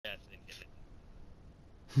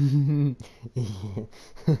Yeah.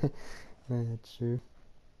 That's true.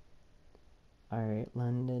 Alright,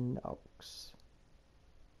 London Docks.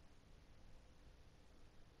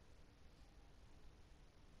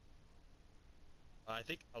 I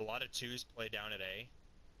think a lot of twos play down at A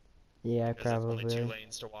Yeah, because it's only two probably.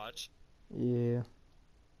 lanes to watch. Yeah.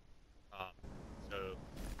 So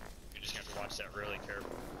you're just gonna have to watch that really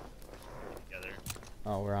carefully together.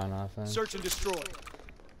 Oh, we're on offense. Search and destroy. Okay.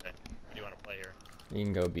 What do you want to play here? You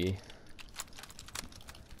can go B.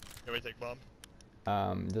 Can we take bomb?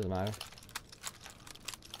 Doesn't matter.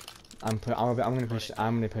 I'm gonna push.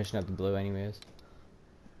 I'm gonna push out the blue anyways.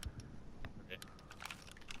 Okay.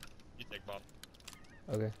 You take bomb.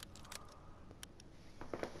 Okay.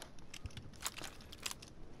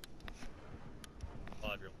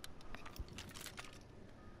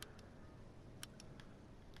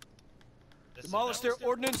 Demolish their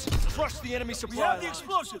ordnance, crush the enemy supply. We have the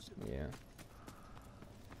explosives. Yeah.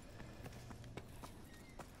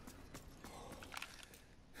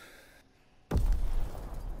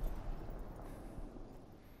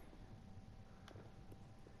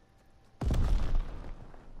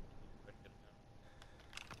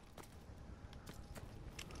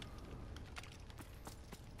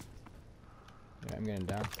 Yeah, I'm getting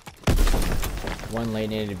down. One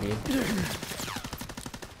lane A to B.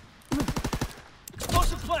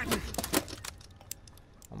 Explosive planted.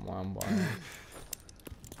 I'm one bar.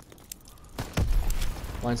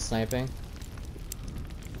 One sniping.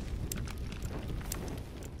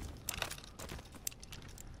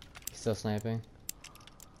 He's still sniping.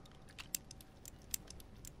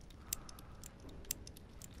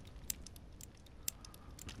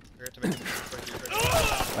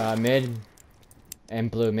 Mid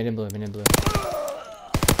and blue, mid and blue, mid and blue.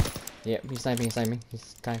 Yeah, he's sniping, he's sniping.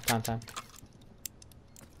 He's time.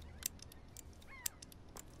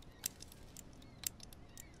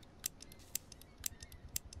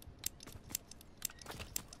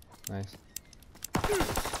 Nice.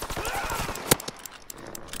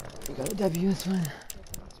 We got a W, it's fine.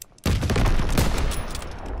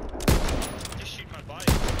 Just shoot my body.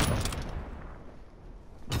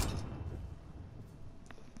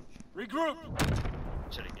 Regroup.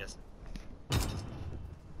 Should've guessed.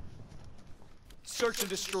 Search and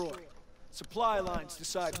destroy. Supply lines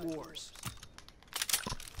decide wars.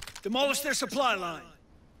 Demolish their supply line.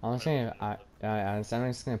 Honestly, I'm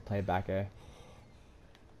just gonna play back A.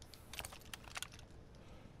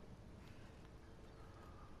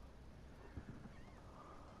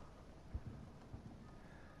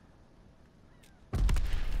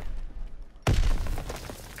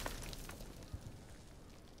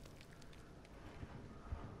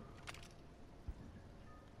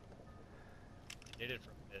 Needed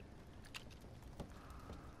from mid.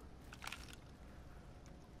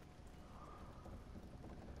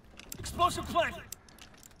 Explosive planted.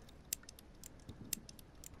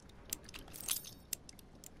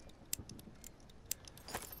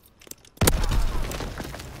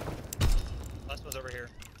 Last one's over here.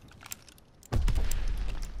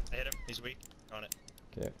 I hit him. He's weak. On it.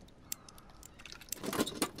 Okay.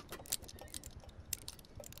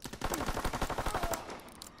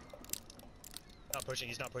 Not pushing.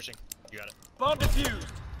 He's not pushing. You got it. Bomb defused.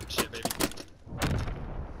 Shit, baby.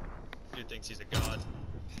 Dude thinks he's a god.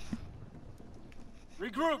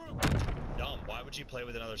 Regroup. Dumb. Why would you play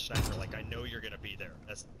with another sniper? Like, I know you're gonna be there.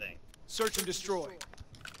 That's the thing. Search and destroy.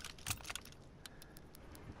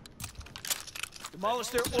 Demolish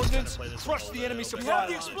their ordnance, crush the enemy supply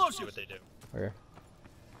line. See what they do. Okay.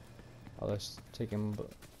 I'll just take him.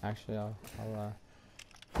 Actually, yeah,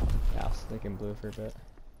 I'll stick him blue for a bit.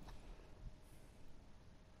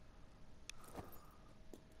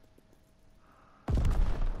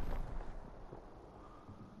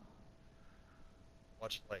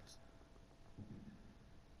 Watch flanks.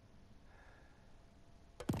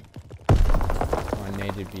 One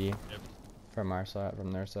A to B Yep. from our side,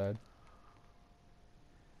 from their side.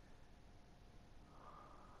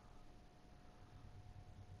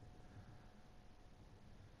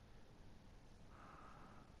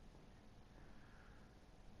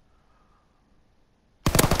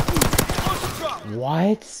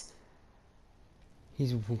 What?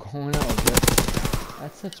 He's going out with this.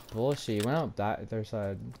 That's such bullshit. He went out their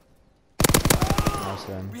side. Nice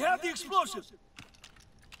one. We have the explosives.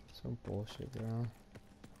 So bullshit, bro.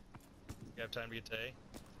 You have time to get to A?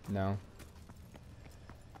 No.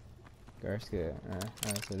 Garcia,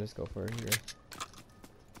 so just go for it here.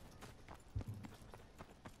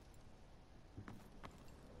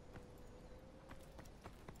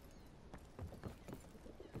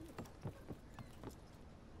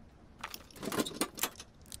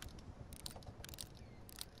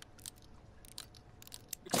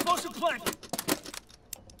 Explosive planted.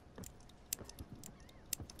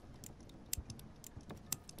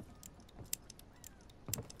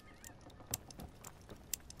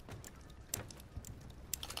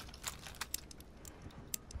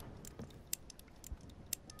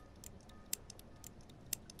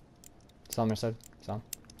 It's on their side. It's on.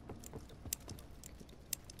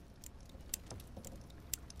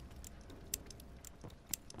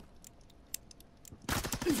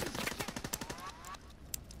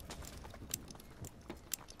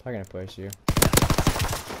 Probably gonna push you.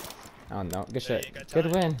 I don't know. Good shit. Good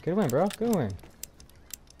win. Good win, bro. Good win.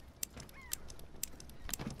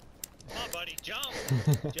 Come on, buddy. Jump.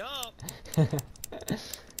 Jump. Winning these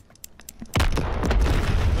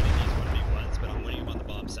 1v1s, but I'm winning them on the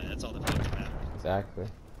bomb side. That's all that fucking matters. Exactly.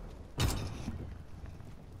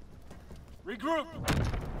 Regroup.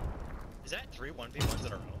 Is that 3 1v1s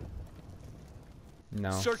in a row? No.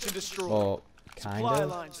 Search and destroy. Well, kind Supply of.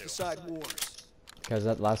 lines decide wars. Because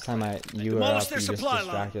that last time you were Demolish up, their you just supply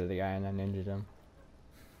distracted the guy and I ninja'd him.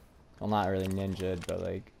 Well, not really ninja'd, but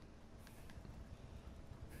like.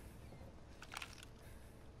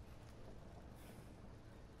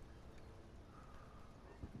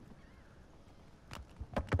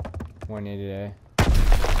 $180.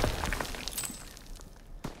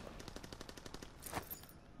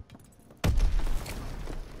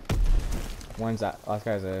 One's that last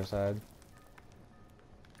guy's the other side.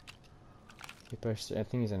 He pushed. I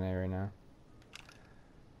think he's in there right now.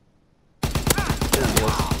 There he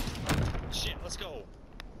is. Shit, let's go.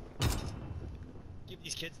 Give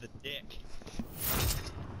these kids the dick.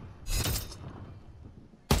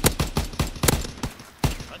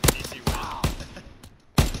 Let the DC win.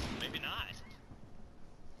 Maybe not.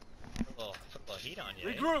 Put a little heat on you.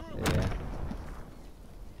 Regroup. Yeah.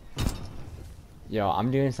 Yo,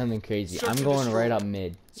 I'm doing something crazy. Search I'm and going destroy. right up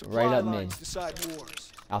mid. Supply Right up lines mid. decide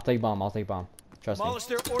wars. I'll take bomb. I'll take bomb. Trust me. Demolish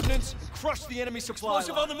their ordnance and crush the enemy supply.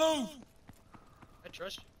 Explosive on the move. I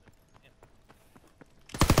trust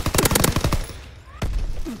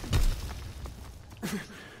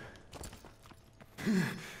you.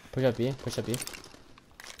 Push up B. Push up B.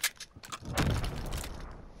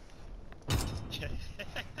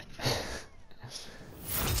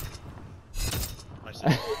 I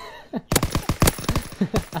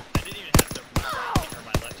didn't even have to put my right hand or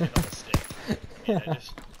my left hand on the stick. I mean, I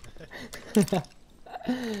just...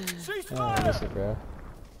 Cease Oh, fire. miss it, bro.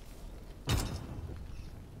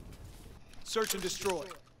 Search and destroy.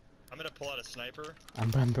 I'm gonna pull out a sniper.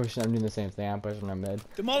 I'm pushing. I'm doing the same thing. I'm pushing on mid.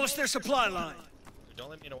 Demolish their supply line. Don't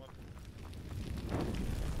let me know what...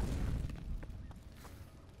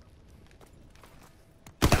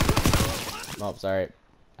 Oh, sorry.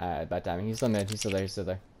 Bad timing. He's still mid. He's still there. He's still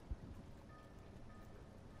there.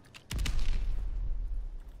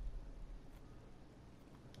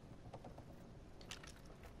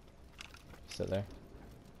 Still there.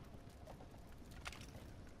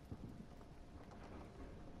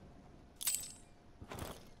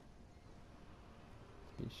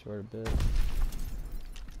 Be short a bit.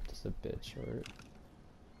 Just a bit short.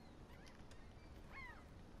 I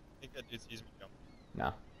think that dude sees me jump.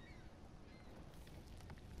 No.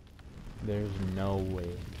 There's no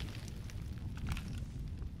way.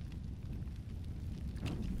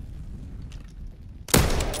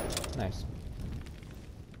 Nice.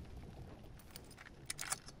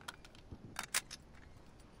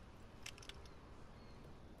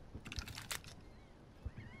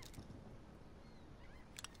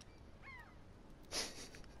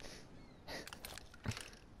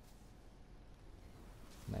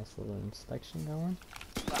 Nice little inspection going.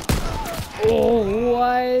 Oh,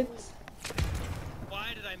 what?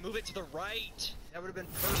 Why did I move it to the right? That would have been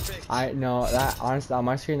perfect. I know that honestly on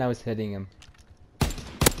my screen I was hitting him.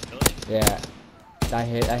 Really? Yeah, I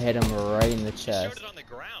hit him right in the You chest. showed it on the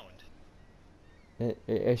ground.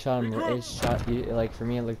 It shot him. It shot you like for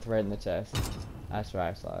me. It looked right in the chest. That's where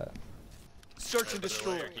I saw it. Search and Put it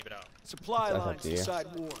away destroy. or keep it out. Supply That's up lines to you. decide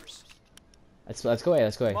wars. Let's go away.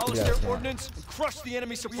 Let's go away. Demolish Keep it their up, yeah. ordnance and crush the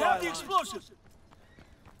enemy supply lines. Explosives.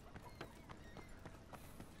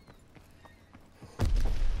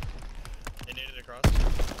 They naded across.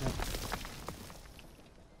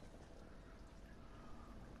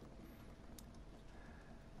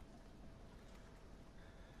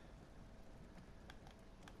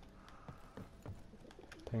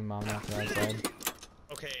 Putting bomb off the outside.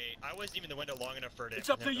 Okay, I wasn't even in the window long enough for it. It's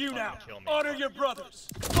up to you now. Kill me. Honor your brothers.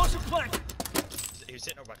 Explosive planted. He was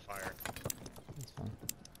sitting over by fire. That's fine.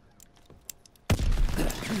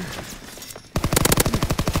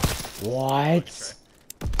 What?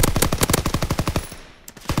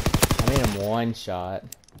 I made him one shot.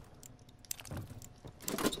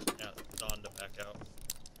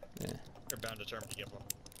 term to give one.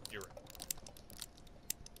 You're right.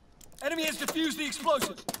 Enemy has defused the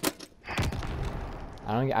explosive.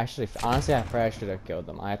 I don't actually. Honestly, I probably should have killed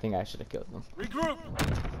them. I think I should have killed them. Regroup.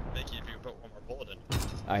 Thank you if you put one more bullet in.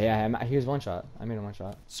 Oh yeah, he was one shot. I made him one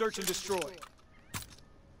shot. Search and destroy.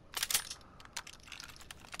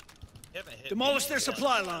 You haven't hit Demolish me their once.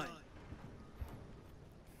 supply line.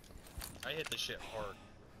 I hit this shit hard.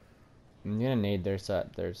 I'm gonna nade their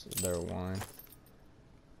set. There's their one.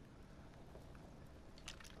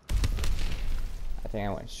 I think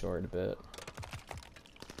I went short a bit.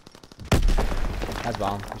 That's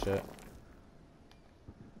bomb. Shit.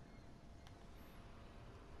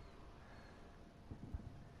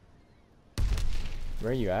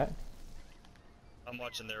 Where are you at? I'm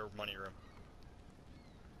watching their money room.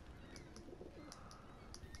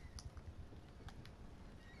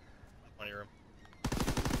 Money room.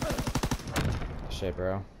 Shit,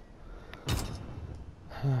 bro.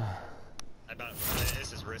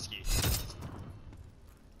 This is risky.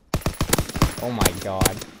 Oh my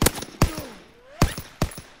god.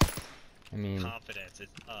 I mean, Confidence is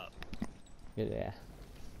up. yeah.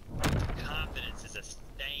 Confidence is a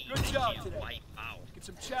stain Good that job can't today. wipe out. Get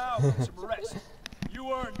some chow and some rest. You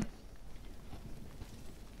earned it.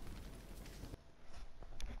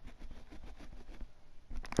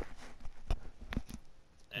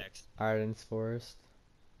 Next. Arden's Forest.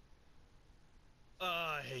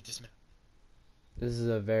 I hate this map. This is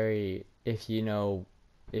a very, if you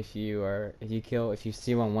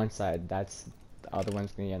see one side, that's the other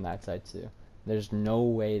one's gonna be on that side too. There's no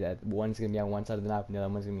way that one's gonna be on one side of the map and the other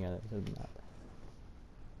one's gonna be on the other side of the map.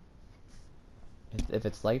 If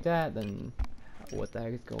it's like that, then what the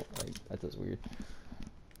heck is going? Like, that's just weird.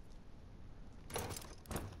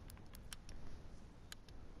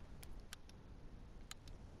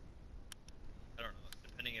 I don't know.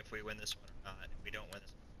 Depending if we win this one or not. If we don't win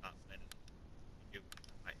this one, not win. We do.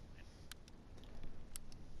 I might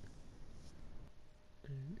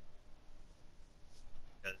win.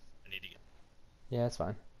 Because I need to get. Yeah, that's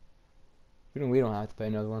fine. We don't have to play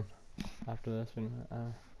another one after this one.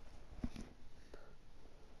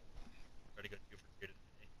 Try to go 2 for 3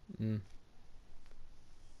 today.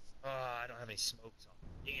 I don't have any smokes on.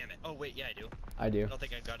 Damn it. Oh wait, yeah I do. I do. I don't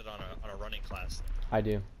think I got it on a running class. I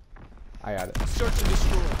do. I got it. Search and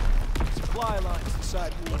destroy. Supply lines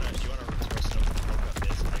decide Do war. you wanna throw smoke up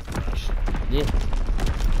this and I can rush? Yeah.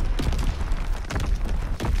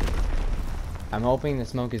 I'm hoping the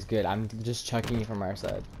smoke is good. I'm just chucking it from our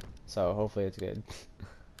side, so hopefully it's good.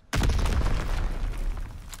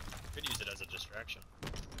 Could use it as a distraction.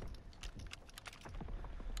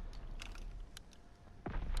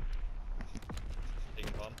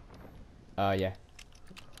 Taking bomb. Yeah.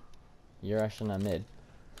 You're rushing on mid.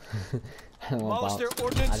 I don't Demolish want their bomb.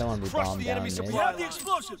 ordnance. I don't want to be Crush bombed the down enemy mid. supply line. The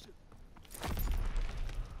explosive.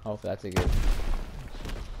 Hopefully that's a good.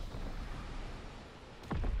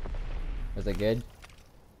 Was it good?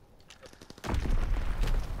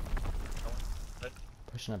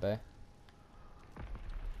 Pushing up A.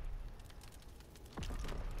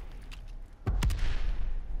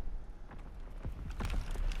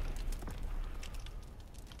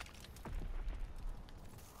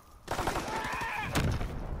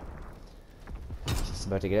 Just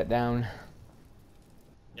about to get it down.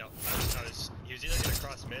 Yo, he was either gonna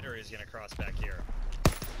cross mid or he's gonna cross back here.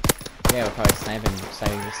 Yeah, we're probably sniping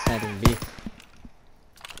B.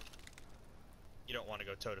 You don't want to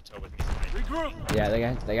go toe to toe with me tonight. Regroup. Yeah, the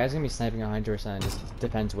guy's gonna be sniping 100%. Just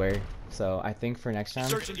depends where. So I think for next round,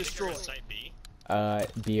 Search and destroy. Site B.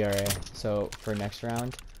 B or A. So for next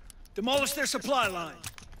round, Demolish their supply line.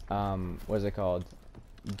 what's it called?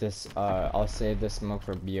 This I'll save this smoke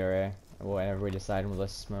for B or A. Whatever we decide, we'll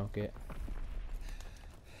just smoke it.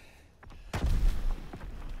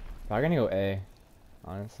 Probably gonna go A,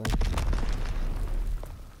 honestly.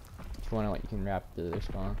 If you wanna, you can wrap the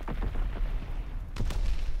spawn.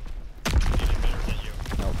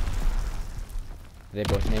 Nope. They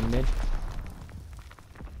both made mid?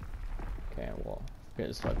 Okay, well,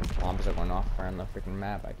 this fucking bombs are going off around the freaking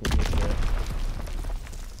map. I can't do shit.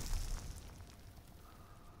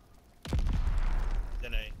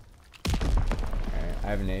 Then A. Alright, I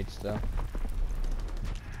have an H though.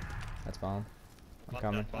 That's bomb. I'm Bomb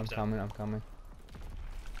coming, down, I'm bomb's coming, I'm coming.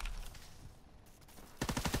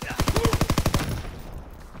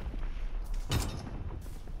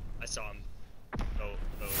 I saw him. Oh.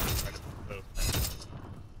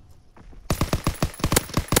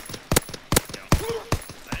 Yeah.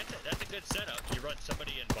 That's a good setup. You run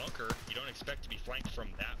somebody in bunker, you don't expect to be flanked from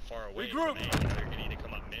that far away from A. You know, you're gonna either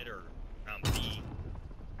come up mid or B.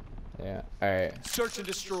 Yeah, alright. Search and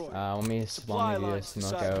destroy. Let me do a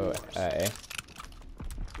smoke out A.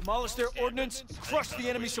 Demolish their ordnance and crush the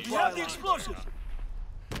enemy supply line. We have the explosives!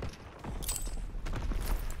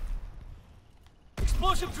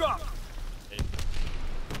 Explosive drop! I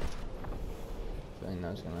think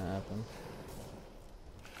that's gonna happen.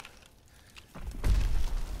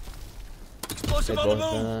 They Explosive on both the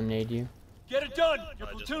move! gonna need you. Get it done! Your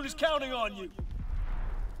platoon is counting on you!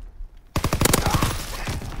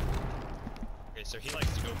 Okay, so he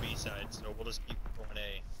likes to go B side, so we'll just keep going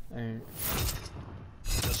A. Alright.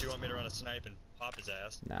 Unless you want me to run a snipe and pop his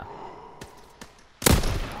ass. Nah.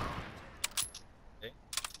 Okay.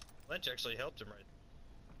 Lynch actually helped him right.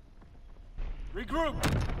 Regroup!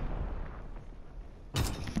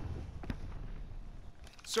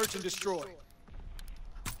 Search and destroy.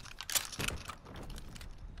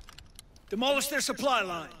 Demolish their supply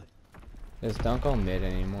line. Just don't go mid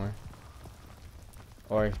anymore.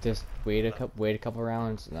 Or just wait a couple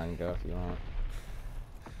rounds and then go if you want.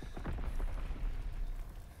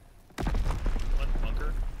 One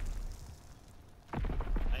bunker.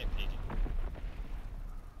 I ain't peeking.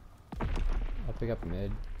 I'll pick up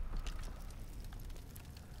mid.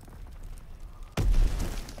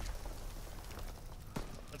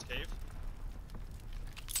 Let's cave.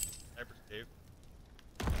 Sniper's cave.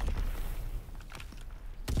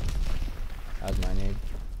 That was my nade.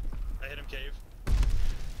 I hit him cave.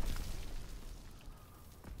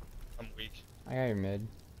 I'm weak. I got your mid.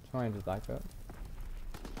 Just wanted to back up.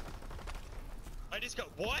 I just got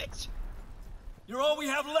what? You're all we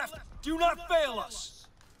have left. Do not fail us.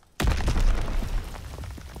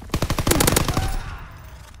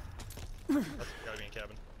 That's gotta be in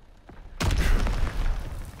cabin.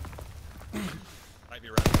 Might be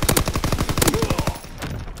right.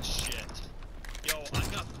 Shit. Yo, I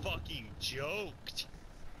got fucking joked.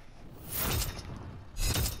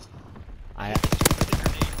 I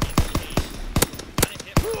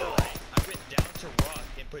went down to rock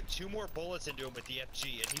and put 2 more bullets into him with the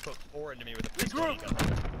FG, and he put 4 into me with a pistol.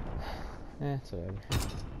 it's whatever.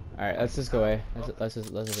 Alright, let's just go away. Let's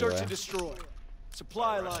just go Search away. and destroy.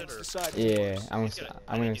 Supply lines decide. Yeah, I'm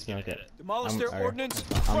gonna smoke it. Demolish their alright, ordnance.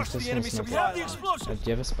 I'm Crush just the enemy gonna smoke supply it. line. Do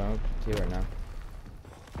you have a smoke too or no?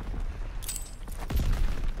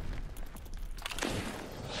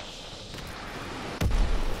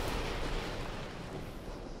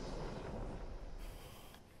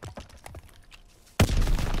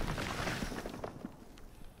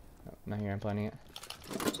 Oh, not here, I'm planning it.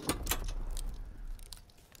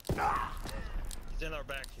 He's in our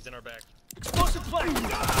back. He's in our back. Explosive play.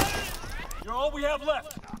 You're all we have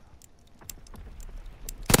left.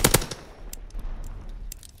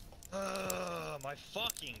 My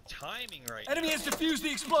fucking timing right Enemy now. has defused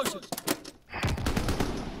the explosives.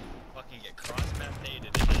 Fucking get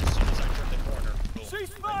cross-methnated, and then as soon as I turn the corner, boom.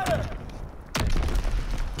 Cease fire.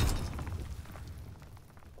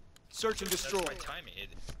 Search and destroy. That's my timing.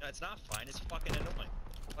 No, it's not fine. It's fucking annoying.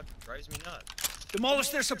 It fucking drives me nuts. Demolish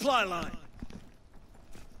their supply line.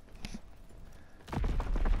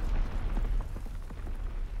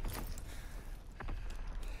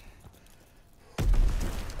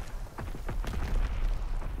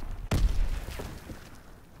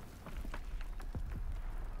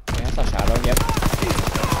 I saw Shadow, yep.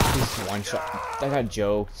 He's one shot. I got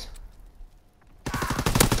joked.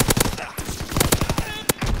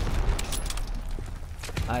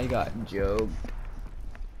 I got joked.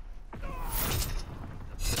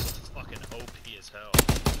 This is fucking OP as hell.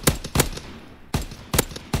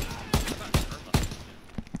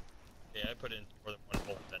 Yeah, I put in more than 1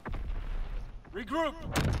 bolt then. Regroup.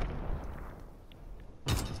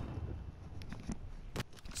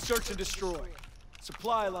 Search and destroy.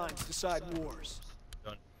 Supply lines decide wars.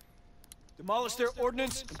 Done. Demolish their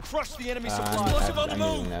ordnance and crush the enemy I'm supply. Explosive on the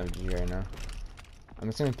using move. an FG right now. I'm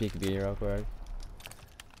just gonna peek B real quick.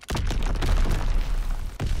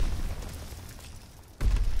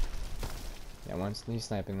 Yeah, once he's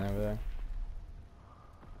sniping over there.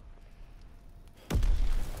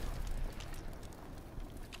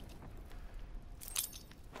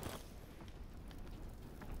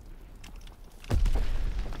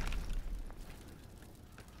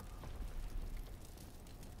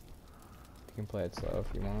 You can play it slow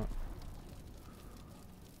if you want.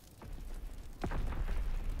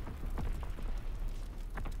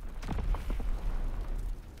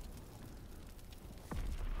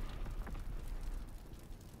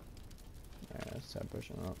 Alright, let's start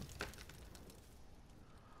pushing up.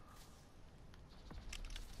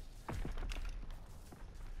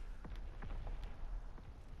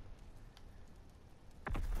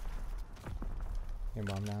 Your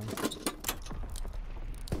bomb down.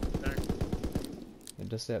 Back. Yeah,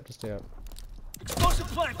 just stay up, just stay up. Explosive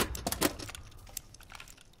planted.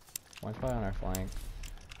 One's probably on our flank.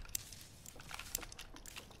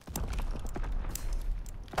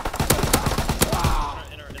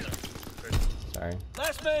 Sorry.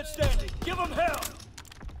 Last man standing. Give him hell.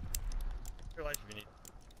 Your life if you need.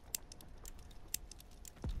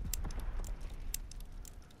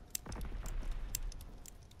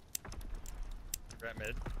 Rat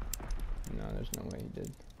mid. No, there's no way he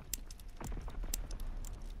did.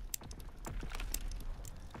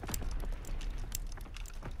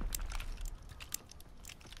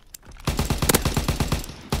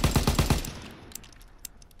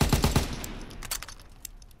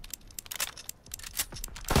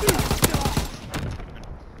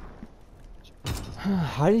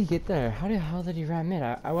 How did he get there? How the hell did he rat mid?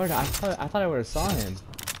 I thought I would have saw him.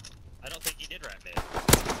 I don't think he did rat mid.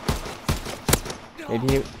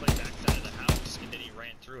 Maybe he. Played backside of the house, and then he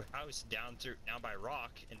ran through house down by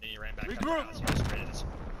rock, and then he ran back up the house. He just ran his...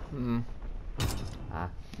 Ah.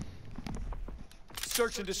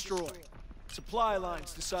 Search and destroy. Supply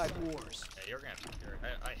lines decide wars. Yeah, you're gonna have to cure.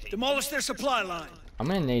 I hate Demolish their supply line. I'm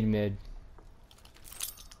gonna nade mid.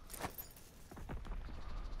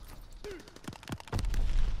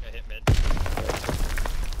 I hit mid.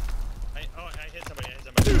 I hit somebody.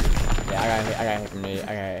 Yeah, I got hit from mid. I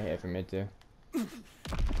got hit from mid too.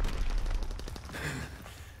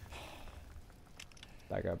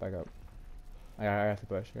 Back up, back up. I have to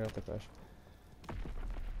push. I have to push.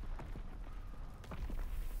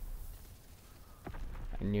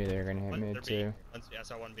 I knew they were gonna hit mid too. Yeah, I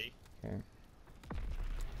saw one B. Okay. Do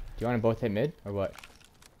you want to both hit mid or what?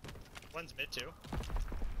 One's mid too.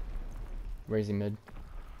 Where's he mid?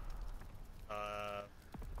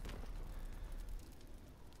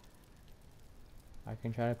 I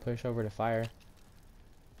can try to push over to fire.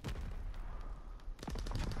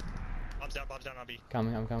 Bombs down on B.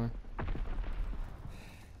 Coming, I'm coming.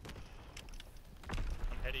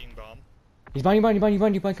 I'm heading bomb. He's behind you, come here,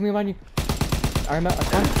 behind you. I'm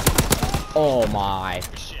oh my.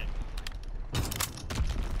 Oh, shit.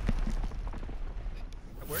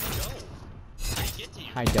 Where'd he go? Where'd he get to you?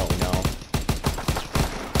 I don't know.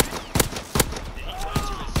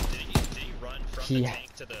 Did he run from the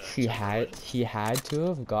tank to the... He had to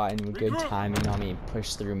have gotten good timing on me and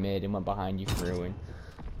pushed through mid and went behind you for ruin.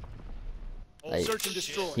 Like, Search and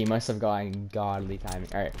destroy. he must have gotten godly timing.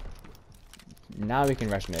 Alright. Now we can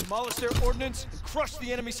rush mid. Demolish their ordnance and crush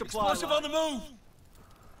the enemy supply line. On the move.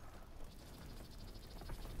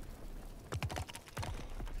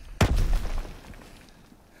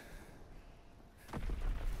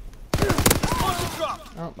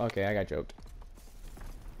 Oh, okay, I got choked.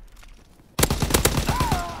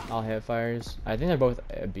 All hit fires. I think they're both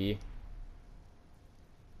B.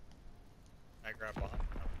 I grab bomb.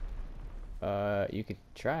 You could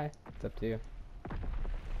try. It's up to you.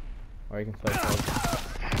 Or you can play close.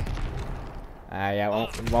 Yeah,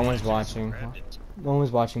 one was watching. One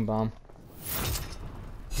was watching bomb.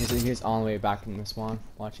 He was on the way back from the spawn,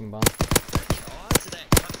 watching bomb. Odds of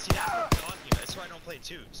that, see, that's what I'm talking about. That's why I don't play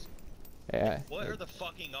twos. Yeah. What are the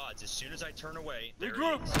fucking odds? As soon as I turn away, there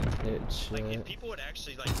Regroup. it is. It's Like, if people would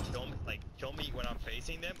actually kill me when I'm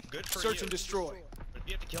facing them, good for you. Search and destroy. But if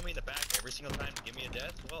you have to kill me in the back every single time to give me a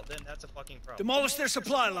death, well, then that's a fucking problem. Demolish their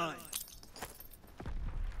supply line.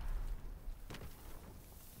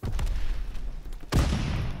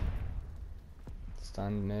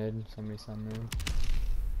 stun mid. Somebody stun mid.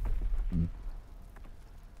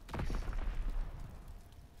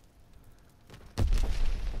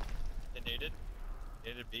 It naded.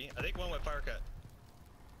 Naded B. I think one went fire cut.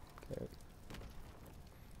 Okay.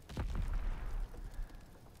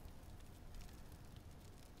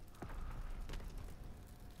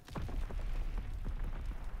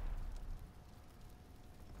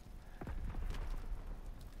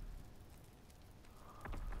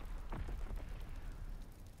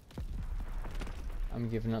 I'm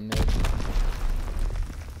giving up mid.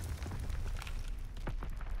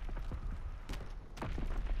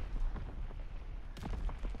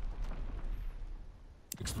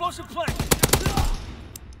 Explosive plant.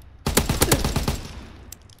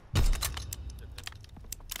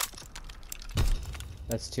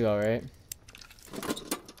 That's 2 alright.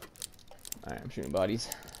 Alright, I'm shooting bodies.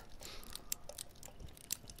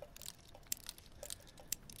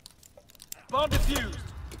 Bomb defused.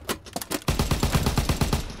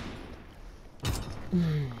 I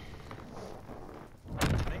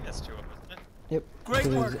think that's 2 of them, isn't it? Yep. Great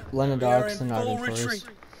work. Lena We are Dogs in and full Arden for us. retreat.